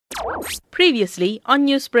Previously on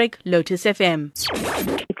Newsbreak, Lotus FM.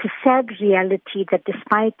 It's a sad reality that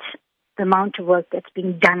despite the amount of work that's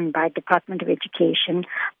being done by Department of Education,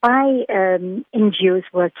 by NGOs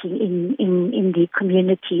working in the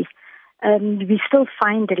communities, we still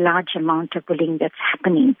find a large amount of bullying that's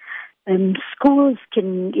happening. Schools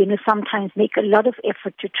can, sometimes make a lot of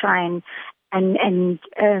effort to try and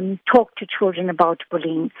talk to children about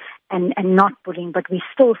bullying and not bullying, but we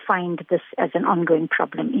still find this as an ongoing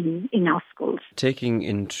problem in our schools. Taking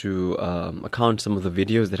into account some of the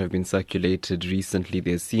videos that have been circulated recently,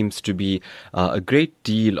 there seems to be a great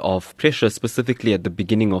deal of pressure, specifically at the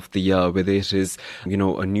beginning of the year, whether it is,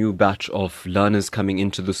 a new batch of learners coming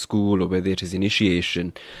into the school or whether it is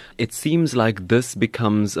initiation. It seems like this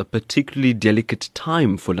becomes a particularly delicate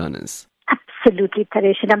time for learners. Absolutely,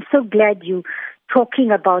 Taresh, and I'm so glad you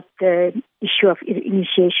talking about the issue of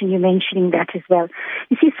initiation. You're mentioning that as well.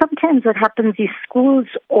 You see, sometimes what happens is schools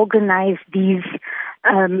organize these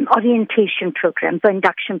orientation programs or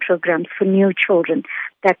induction programs for new children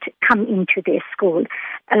that come into their school.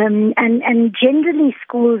 And generally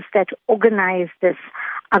schools that organize this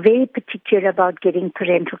are very particular about getting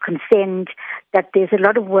parental consent, that there's a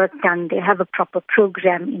lot of work done, they have a proper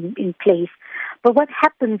program in place. But what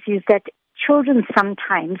happens is that children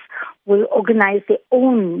sometimes will organize their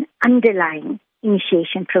own underlying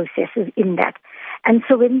initiation processes in that. And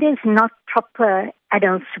so when there's not proper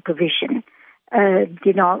adult supervision, and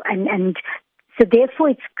so therefore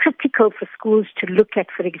it's critical for schools to look at,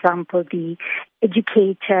 for example, the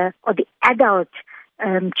educator or the adult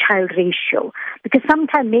child ratio, because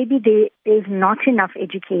sometimes maybe there's not enough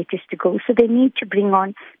educators to go, so they need to bring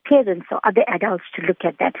on parents or other adults to look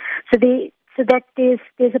at that. So that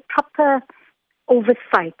there's a proper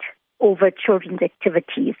oversight over children's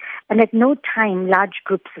activities, and at no time large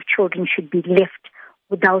groups of children should be left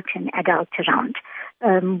without an adult around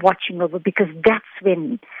watching over, because that's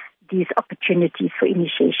when these opportunities for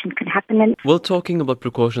initiation can happen. And well, talking about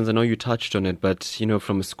precautions, I know you touched on it, but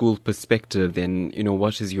from a school perspective, then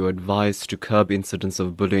what is your advice to curb incidents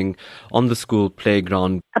of bullying on the school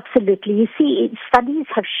playground? Absolutely. You see, studies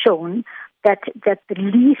have shown that the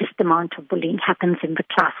least amount of bullying happens in the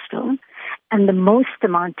classroom, and the most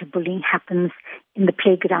amount of bullying happens in the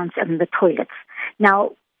playgrounds and the toilets.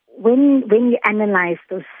 Now, when you analyze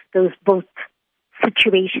those both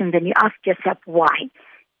situations and you ask yourself why,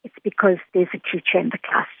 it's because there's a teacher in the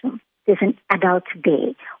classroom. There's an adult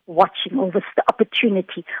there watching over the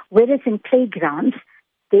opportunity. Whereas in playgrounds,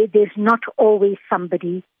 there's not always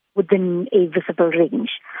somebody within a visible range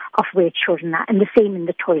of where children are, and the same in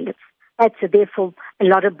the toilets. Right? So therefore, a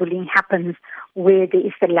lot of bullying happens where there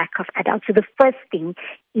is the lack of adults. So the first thing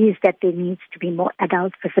is that there needs to be more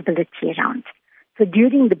adult visibility around. So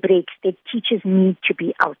during the breaks, the teachers need to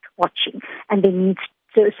be out watching, and they need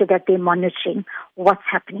so that they're monitoring what's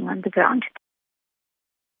happening on the ground.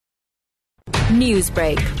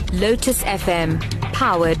 Newsbreak, Lotus FM,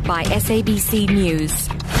 powered by SABC News.